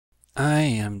I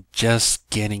am just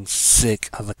getting sick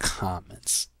of the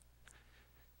comments.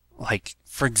 Like,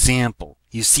 for example,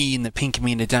 you see in the Pink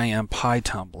Me Medallion Pie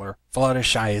Tumblr,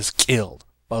 Fluttershy is killed.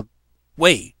 But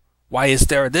wait, why is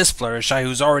there this Fluttershy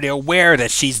who's already aware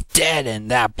that she's dead in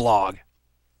that blog?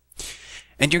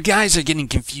 And your guys are getting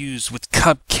confused with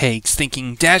Cupcakes,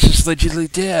 thinking Dash is legitimately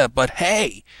dead, but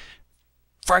hey,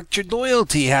 Fractured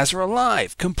Loyalty has her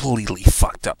alive. Completely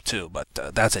fucked up too, but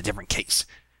that's a different case.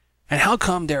 And how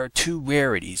come there are 2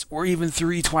 rarities, or even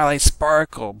 3 Twilight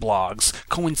Sparkle blogs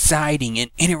coinciding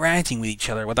and interacting with each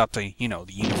other without the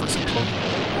universe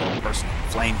imploding or bursting in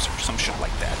flames or some shit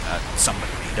like that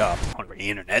somebody made up over the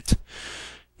internet?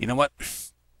 You know what?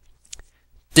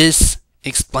 This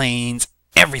explains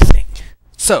everything.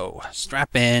 So,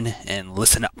 strap in and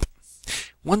listen up.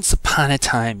 Once upon a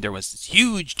time, there was this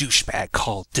huge douchebag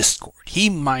called Discord. He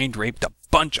mind-raped a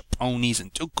bunch of ponies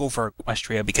and took over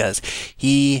Equestria because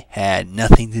he had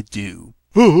nothing to do.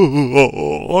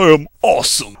 I am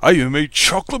awesome! I have made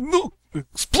chocolate milk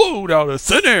explode out of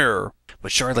thin air!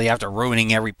 But shortly after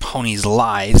ruining every pony's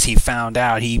lives, he found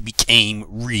out he became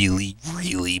really,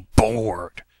 really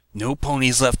bored. No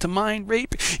ponies left to mind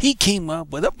rape. He came up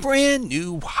with a brand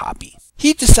new hobby.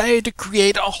 He decided to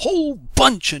create a whole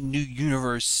bunch of new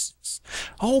universes.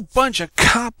 A whole bunch of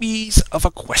copies of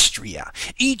Equestria.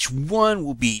 Each one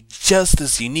will be just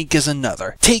as unique as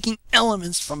another, taking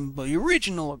elements from the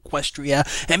original Equestria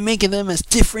and making them as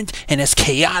different and as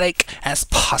chaotic as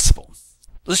possible.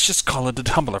 Let's just call it the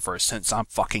Tumblrverse since I'm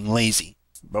fucking lazy.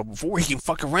 But before he can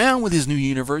fuck around with his new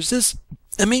universes,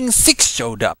 Amazing 6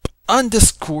 showed up,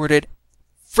 undiscorded,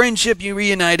 friendship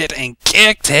reunited, and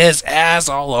kicked his ass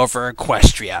all over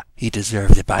Equestria. He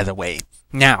deserved it, by the way.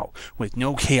 Now, with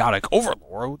no chaotic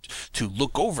overlord to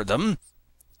look over them,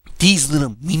 these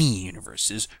little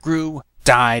mini-universes grew,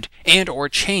 died, and or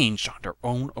changed on their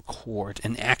own accord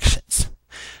and actions.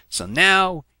 So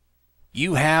now,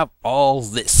 you have all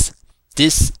this.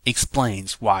 This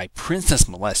explains why Princess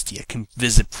Molestia can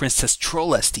visit Princess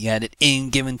Trollestia at any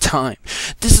given time.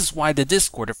 This is why the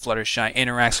Discord of Fluttershy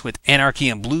interacts with Anarchy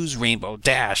and Blue's Rainbow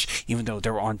Dash, even though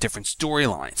they're on different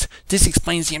storylines. This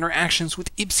explains the interactions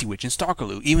with Ipsywitch and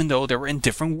Stalkerloo, even though they were in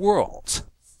different worlds.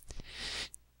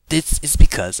 This is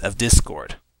because of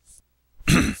Discord.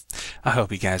 I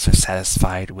hope you guys are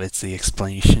satisfied with the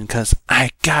explanation, because I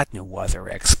got no other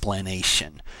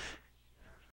explanation.